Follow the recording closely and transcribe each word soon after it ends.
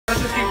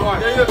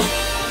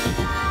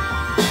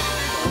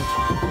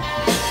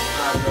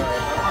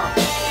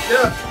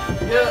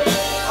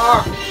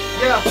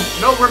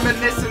No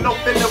reminiscing, no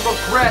feeling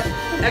regret.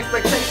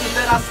 Expectations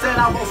that I set,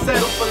 I won't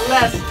settle for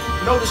less.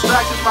 No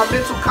distractions, my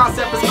mental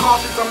concept is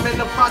cautious. I'm in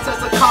the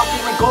process of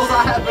conquering goals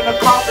I haven't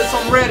accomplished.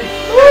 I'm ready.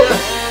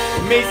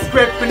 Me,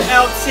 Script, and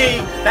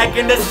LT, back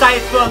in the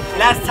cypher.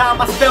 Last time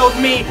I spelled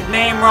me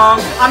name wrong.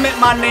 I meant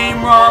my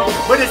name wrong,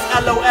 but it's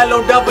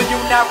L-O-L-O-W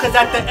now, cause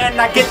at the end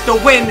I get the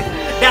win.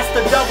 That's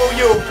the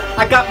W.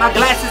 I got my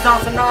glasses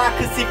on so now I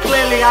can see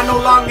clearly. I no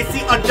longer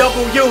see a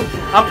W.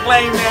 I'm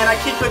playing, man, I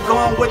keep it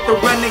going with the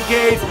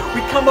Renegades.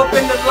 We come up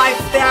in the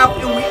lifestyle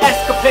and we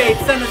escapade.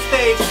 Center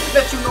stage,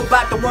 let you know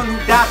about the one who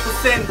died for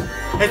sin.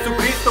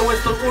 Jesucristo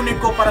es lo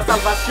único para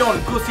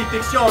salvación.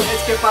 Crucifixión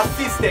es que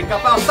pasiste, que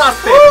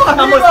pasaste.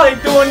 I'ma stay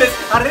doing this.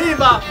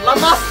 Arriba, la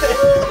maste.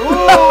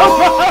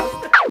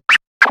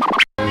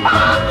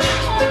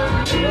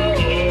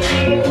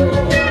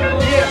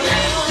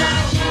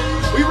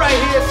 We right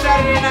here,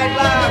 Saturday Night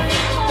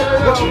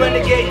Live.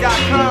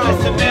 Renegade.com.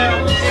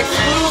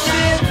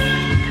 Exclusive.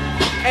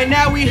 And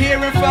now we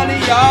here in front of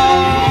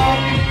y'all.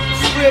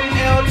 Script,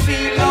 LT,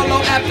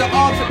 Lolo after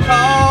altar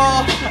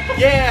call.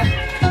 Yeah.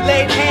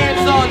 Laid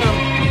hands on them.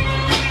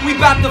 We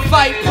bout to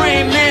fight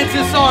praying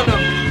mantis on them.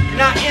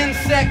 Not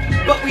insect,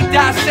 but we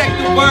dissect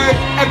the word.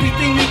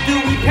 Everything we do,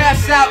 we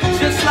pass out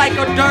just like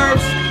hors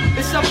d'oeuvres.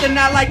 It's something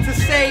I like to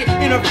say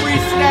in a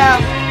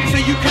freestyle, so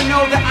you can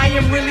know that I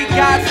am really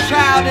God's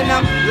child. And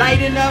I'm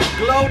lighting up,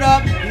 glowed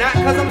up, not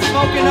cause I'm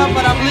smoking up,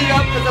 but I'm lit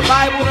up cause the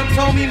Bible done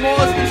told me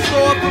more is in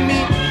store for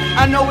me.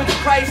 I know it's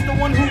Christ, the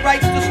one who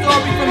writes the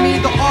story for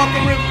me, the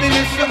author and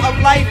finisher of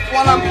life,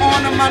 while I'm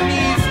on my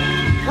knees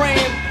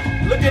praying.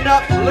 Looking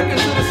up, looking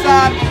to the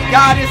side.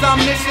 God is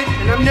omniscient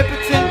and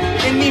omnipotent.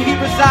 In me he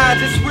resides,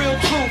 it's real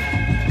truth.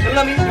 And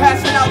let me pass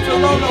it out to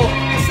Lolo.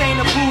 This ain't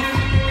a booth,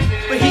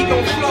 but he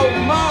gon' flow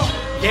more.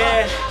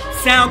 Yeah,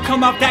 sound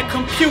come off that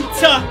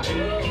computer.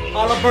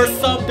 All the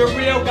verse of the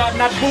real God,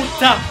 not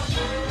Buddha.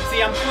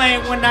 See, I'm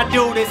playing when I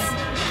do this.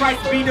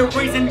 Christ be the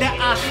reason that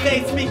I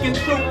stay speaking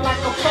truth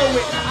like a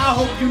poet. I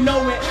hope you know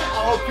it,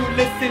 I hope you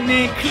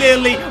listening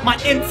clearly. My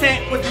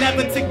intent was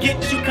never to get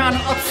you kinda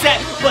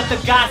upset, but the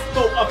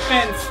gospel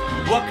offends.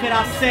 What could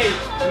I say?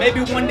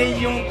 Maybe one day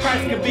you and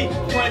Christ could be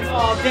friends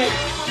all day.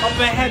 Up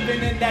in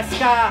heaven in that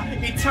sky,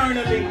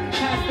 eternally.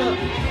 Past the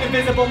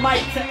invisible mic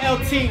to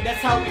LT,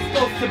 that's how we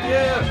supposed to be.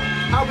 Yeah,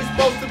 how we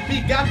supposed to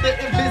be. Got the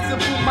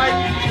invisible mic,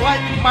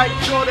 like Mike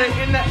Jordan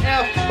in the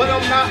F, but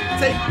I'm not.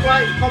 Take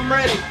flight, I'm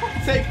ready.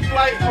 Take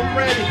flight, I'm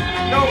ready.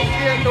 No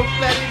fear, no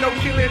flatty, no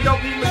killing,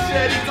 don't need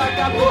machetes. I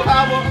got the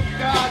power of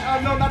God. I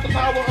know not the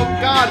power of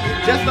God,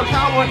 just the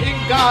power in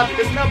God.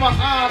 It's never on.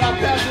 I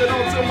pass it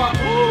on to my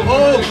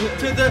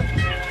to the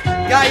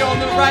guy on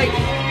the right.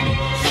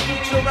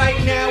 Future right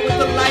now with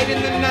the light in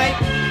the night.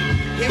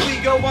 Here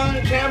we go on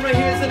camera,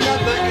 here's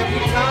another.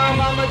 Every time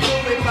I'ma do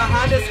it,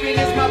 behind the screen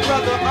is my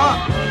brother,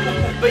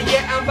 But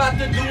yeah, I'm about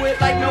to do it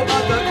like no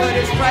other. Cause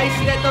it's Christ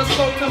that done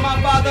spoke to my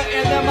father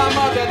and then my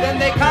mother. Then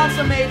they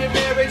consummated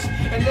marriage,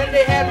 and then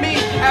they had me.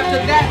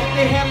 After that,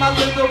 they had my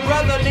little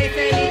brother,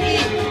 Nathan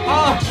E.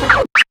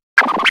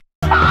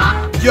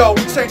 Yo,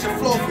 we change the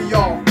flow for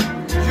y'all.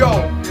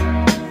 Yo,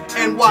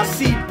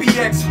 NYC,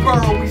 BX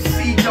Borough, we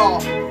see y'all.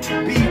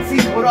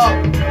 BT, what up?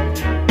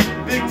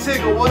 Big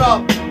Tigger, what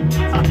up?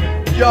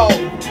 Yo,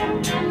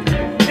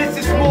 this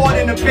is more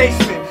than a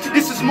basement.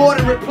 This is more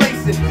than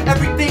replacing.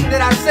 Everything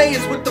that I say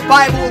is with the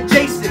Bible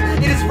adjacent.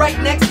 It is right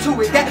next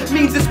to it, that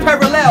means it's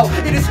parallel.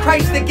 It is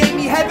Christ that gave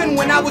me heaven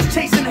when I was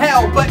chasing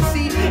hell. But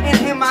see, in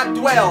him I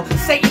dwell.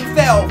 Satan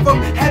fell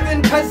from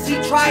heaven cause he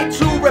tried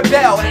to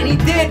rebel. And he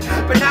did,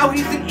 but now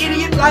he's an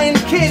idiot lying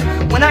kid.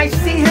 When I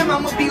see him,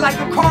 I'ma be like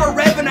a car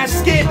revving a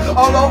skid.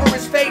 All over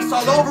his face,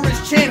 all over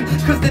his chin.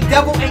 Cause the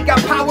devil ain't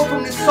got power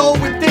from the soul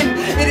within.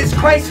 It is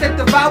Christ that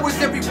devours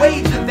every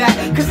wage of that.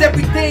 Cause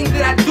everything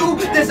that I do,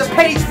 there's a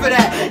page for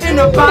that. In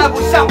the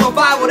Bible, shout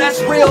revival, that's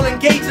real,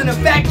 engaging the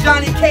fact.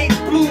 Johnny Cage,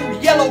 blue,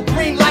 yellow,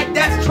 green, like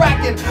that's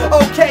tracking.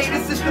 Okay,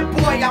 this is the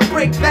boy, I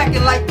break back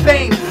and like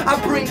Bane.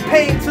 I bring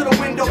pain to the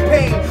window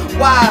pane.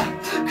 Why?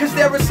 Cause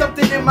there is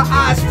something in my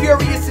eyes,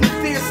 furious and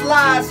fierce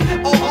lies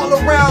all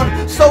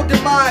around, so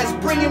demise,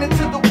 bringing it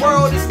to the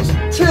world.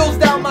 It's chills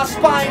down my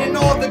spine, and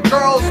all the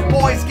girls,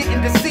 boys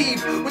getting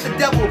deceived with the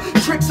devil,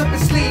 tricks up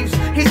his sleeves.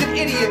 He's an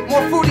idiot,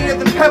 more fruitier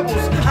than pebbles.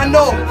 I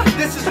know,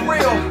 this is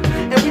real,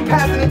 and we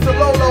passing it to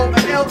Lolo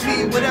and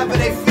LT, whatever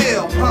they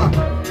feel,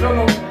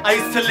 Lolo. I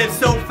used to live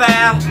so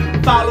foul,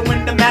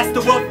 following the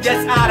master wolf,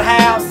 yes I'd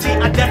howl. See,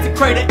 I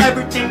desecrated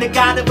everything that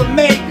God ever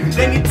made.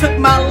 Then he took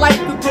my life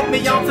and put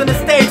me onto the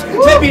stage.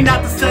 Maybe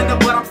not the center,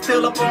 but I'm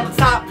still up on the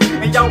top.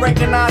 And y'all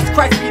recognize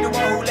Christ be the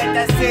one who let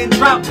that sin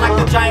drop, like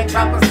the giant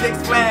drop of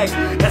 6 Flags.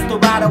 That's the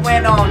ride I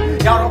went on.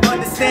 Y'all don't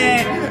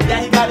understand. Yeah,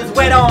 he got his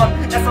wet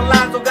on. That's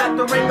Alonzo got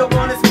the ring up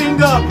on his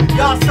finger.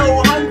 Y'all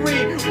so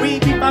hungry, we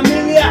be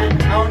familiar.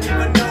 I don't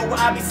even know what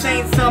I be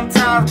saying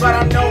sometimes, but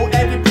I know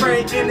every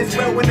prayer in is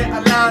well when it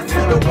aligns to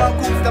the one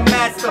who's the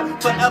master,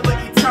 forever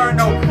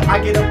eternal. I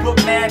get a book,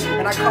 man,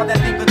 and I call that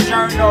thing a journal.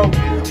 eternal.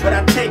 But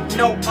I take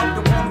note of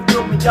the one who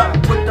filled me up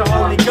with the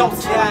Holy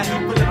Ghost. Yeah,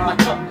 he filling my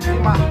cup. See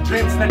my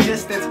dreams in the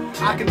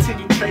distance, I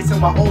continue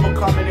tracing while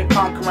overcoming and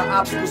conquering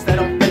obstacles that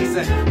I'm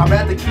facing. I'd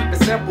rather keep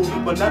it simple,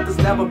 but nothing's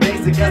never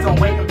basic. As I'm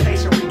waiting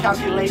patient,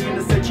 recalculating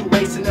the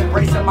situation,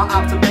 embracing my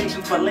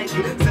observations for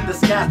lately. It's in the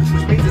sky,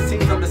 which means it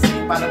seems I'm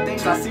deceived by the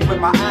things I see with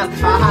my eyes.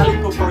 I highly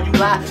prefer you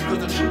lie, cause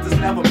the truth is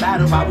never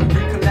matter. I would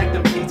reconnect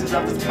the pieces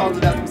of this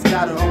puzzle that's been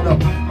scattered. Hold up,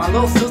 my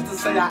little sister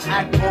say I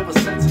act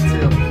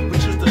oversensitive,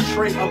 which is the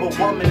trait of a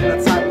woman in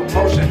a type of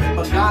motion.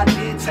 But God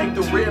did take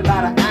the rib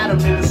out of Adam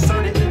and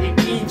inserted it in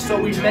Eve,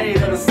 so we made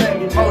her the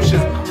same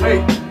emotions.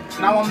 Wait,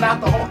 now I'm not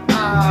the whole.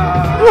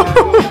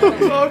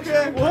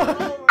 Okay.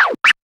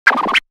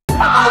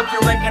 I hope you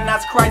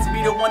recognize Christ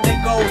be the one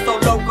that goes so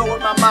loco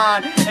with my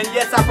mind. And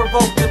yes, I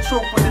provoke the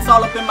truth when it's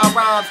all up in my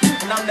rhymes,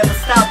 and I'm never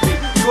stopping.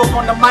 You up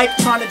on the mic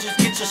trying to just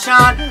get your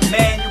shine,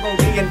 man, you gon'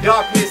 be in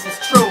darkness, it's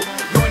true.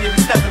 You ain't even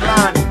step in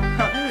line.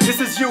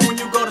 This is you when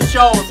you go to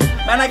shows.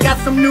 Man, I got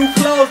some new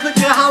clothes, look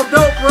at how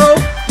dope, bro.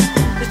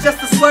 It's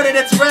just a sweater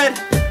that's red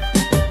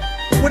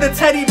with a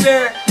teddy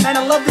bear. Man,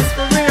 I love this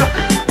for real.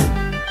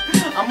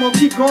 I'm gonna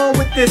keep going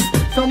with this.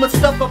 So much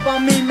stuff up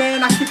on me,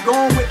 man, I keep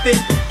going with it.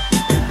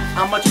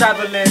 I'm a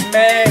traveling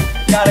man.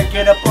 Gotta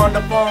get up on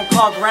the phone,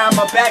 call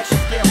grandma back, she's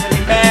getting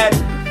really mad.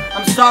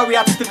 I'm sorry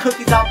I took the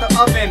cookies out the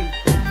oven.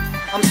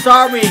 I'm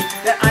sorry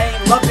that I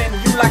ain't loving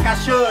you like I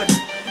should,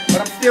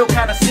 but I'm still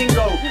kinda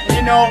single. And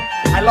you know,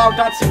 I logged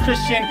on to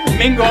Christian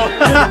Mingle.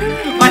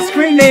 My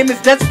screen name is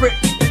Desperate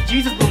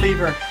Jesus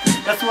Believer.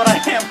 That's what I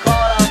am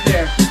called out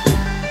there.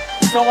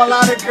 So a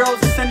lot of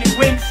girls are sending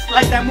winks,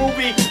 like that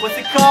movie, what's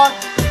it called?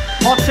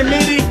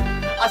 Ultimate.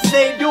 I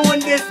stay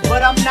doing this,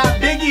 but I'm not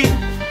Biggie.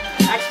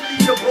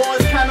 Actually, the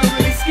boy's kinda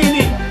really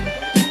skinny.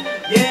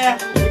 Yeah,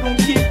 we gon'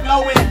 keep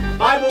flowing.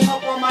 Bible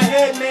up on my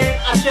head, man,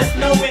 I just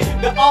know it.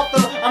 The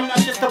author, I'm not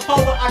just a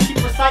poet, I keep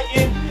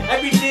reciting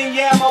everything.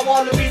 Yeah, my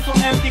wall will be so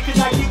empty, cause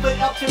I keep it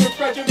up to the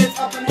treasure that's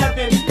up in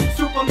heaven.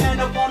 Superman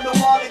up on the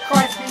wall at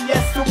Christ, and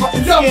yes, super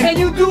in Yo, skin. can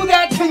you do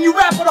that? Can you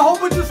rap with a whole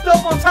bunch of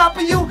stuff on top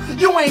of you?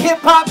 You ain't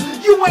hip-hop,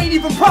 you ain't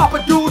even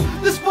proper, dude.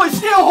 This boy's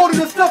still holding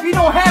the stuff, he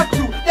don't have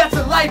to. That's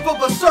the life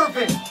of a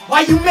servant.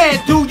 Why you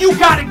mad, dude? You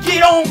gotta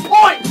get on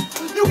point.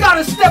 You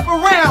gotta step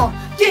around.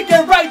 Get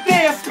that right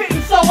there,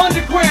 spitting so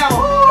underground.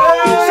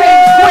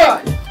 Change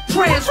quick,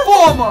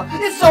 transformer.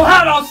 It's so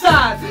hot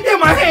outside, in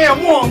my hand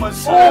warmers.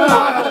 Script,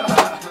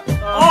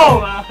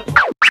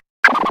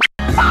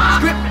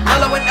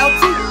 L-O and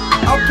L-T.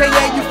 Okay,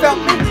 yeah, you felt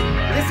me.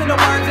 Listen to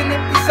words and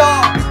it be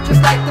solved,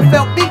 just like the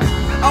felt beat.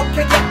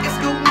 Okay, yeah, it's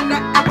good when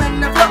I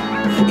win the flow.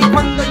 Y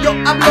cuando yo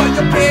hablo,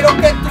 yo quiero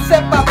que tú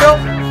sepas, bro,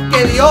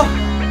 que Dios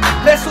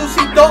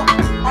resucitó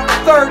on the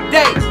third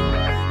day.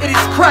 It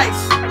is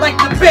Christ, like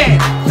the band,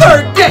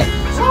 third day.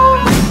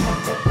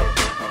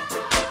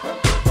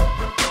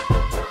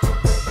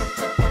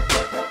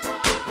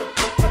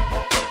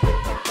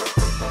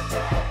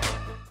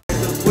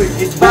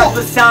 It's about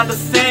to sound the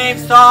same.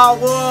 Star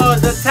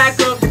Wars, Attack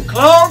of the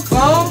Clones.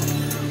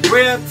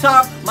 Real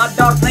talk, my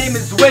dog's name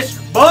is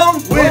Wishbone.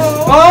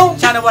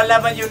 Channel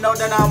 11, you know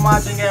that I'm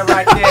watching it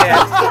right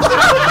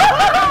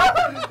there.